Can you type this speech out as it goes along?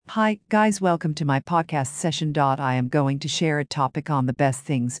Hi, guys, welcome to my podcast session. I am going to share a topic on the best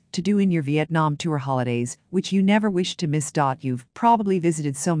things to do in your Vietnam tour holidays, which you never wish to miss. You've probably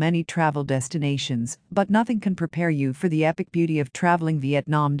visited so many travel destinations, but nothing can prepare you for the epic beauty of traveling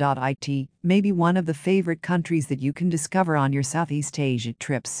Vietnam. It may be one of the favorite countries that you can discover on your Southeast Asia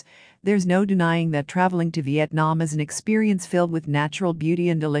trips. There's no denying that traveling to Vietnam is an experience filled with natural beauty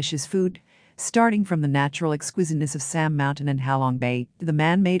and delicious food. Starting from the natural exquisiteness of Sam Mountain and Halong Bay, to the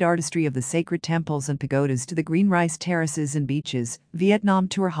man-made artistry of the sacred temples and pagodas to the green rice terraces and beaches, Vietnam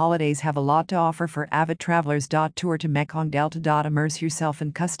tour holidays have a lot to offer for avid travelers. Tour to Mekong Delta. Immerse yourself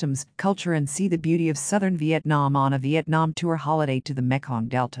in customs, culture and see the beauty of southern Vietnam on a Vietnam tour holiday to the Mekong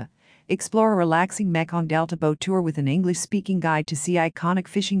Delta. Explore a relaxing Mekong Delta boat tour with an English-speaking guide to see iconic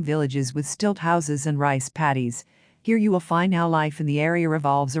fishing villages with stilt houses and rice paddies. Here you will find how life in the area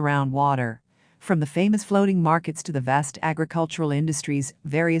revolves around water. From the famous floating markets to the vast agricultural industries,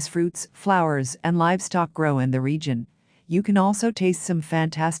 various fruits, flowers, and livestock grow in the region. You can also taste some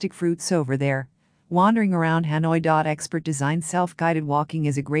fantastic fruits over there. Wandering around Hanoi. Expert-designed self-guided walking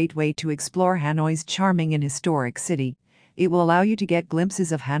is a great way to explore Hanoi's charming and historic city. It will allow you to get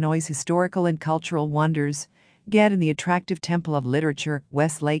glimpses of Hanoi's historical and cultural wonders. Get in the attractive Temple of Literature,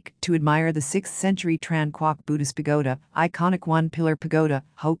 West Lake, to admire the 6th century Tran Quoc Buddhist Pagoda, iconic one-pillar pagoda,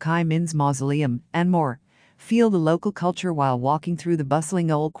 Ho Chi Minh's mausoleum, and more. Feel the local culture while walking through the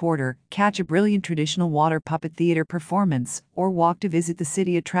bustling Old Quarter, catch a brilliant traditional water puppet theater performance, or walk to visit the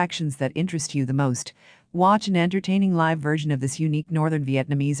city attractions that interest you the most. Watch an entertaining live version of this unique northern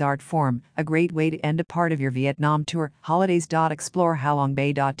Vietnamese art form, a great way to end a part of your Vietnam tour holidays. Explore Halong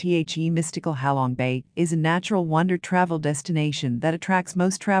Bay. The mystical Halong Bay is a natural wonder travel destination that attracts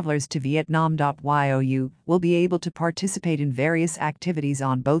most travelers to Vietnam. You will be able to participate in various activities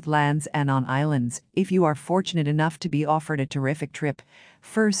on both lands and on islands, if you are fortunate enough to be offered a terrific trip.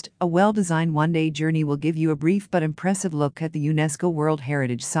 First, a well-designed one-day journey will give you a brief but impressive look at the UNESCO World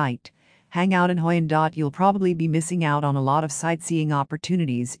Heritage Site. Hang out in Hoi An. You'll probably be missing out on a lot of sightseeing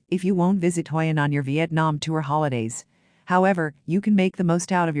opportunities if you won't visit Hoi An on your Vietnam tour holidays. However, you can make the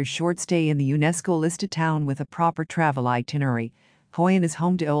most out of your short stay in the UNESCO-listed town with a proper travel itinerary. Hoi An is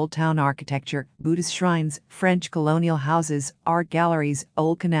home to Old Town architecture, Buddhist shrines, French colonial houses, art galleries,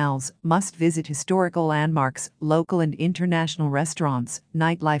 old canals, must-visit historical landmarks, local and international restaurants,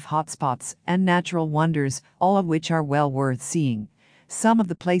 nightlife hotspots, and natural wonders, all of which are well worth seeing. Some of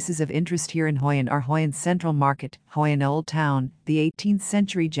the places of interest here in Hoi An are Hoi An Central Market, Hoi An Old Town, the 18th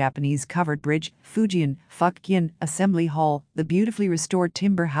century Japanese covered bridge, Fujian, Phuc Kinh Assembly Hall, the beautifully restored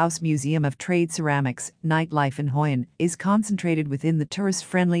Timber House Museum of Trade Ceramics. Nightlife in Hoi An is concentrated within the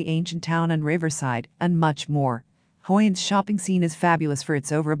tourist-friendly ancient town and riverside, and much more. Hoi An's shopping scene is fabulous for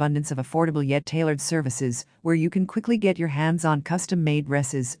its overabundance of affordable yet tailored services, where you can quickly get your hands on custom-made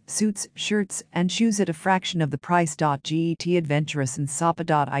dresses, suits, shirts, and shoes at a fraction of the price. Get adventurous in Sapa.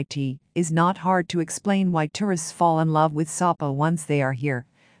 It is not hard to explain why tourists fall in love with Sapa once they are here.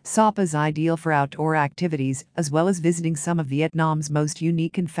 Sapa is ideal for outdoor activities, as well as visiting some of Vietnam's most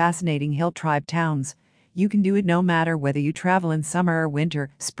unique and fascinating hill tribe towns. You can do it no matter whether you travel in summer or winter,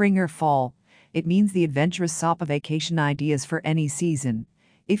 spring or fall. It means the adventurous Sapa vacation ideas for any season.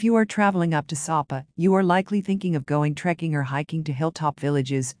 If you are traveling up to Sapa, you are likely thinking of going trekking or hiking to hilltop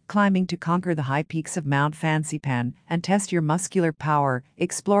villages, climbing to conquer the high peaks of Mount Fansipan, and test your muscular power,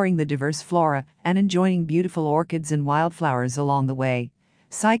 exploring the diverse flora, and enjoying beautiful orchids and wildflowers along the way.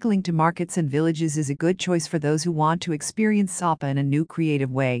 Cycling to markets and villages is a good choice for those who want to experience Sapa in a new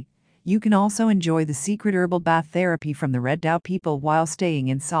creative way. You can also enjoy the secret herbal bath therapy from the Red Dao people while staying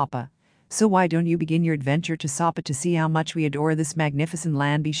in Sapa. So why don't you begin your adventure to Sapa to see how much we adore this magnificent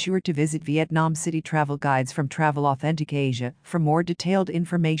land? Be sure to visit Vietnam City travel guides from Travel Authentic Asia for more detailed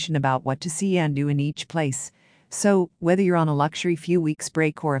information about what to see and do in each place. So, whether you're on a luxury few weeks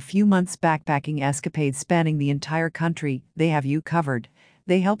break or a few months backpacking escapade spanning the entire country, they have you covered.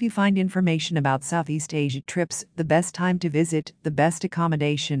 They help you find information about Southeast Asia trips, the best time to visit, the best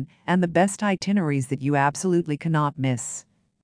accommodation, and the best itineraries that you absolutely cannot miss.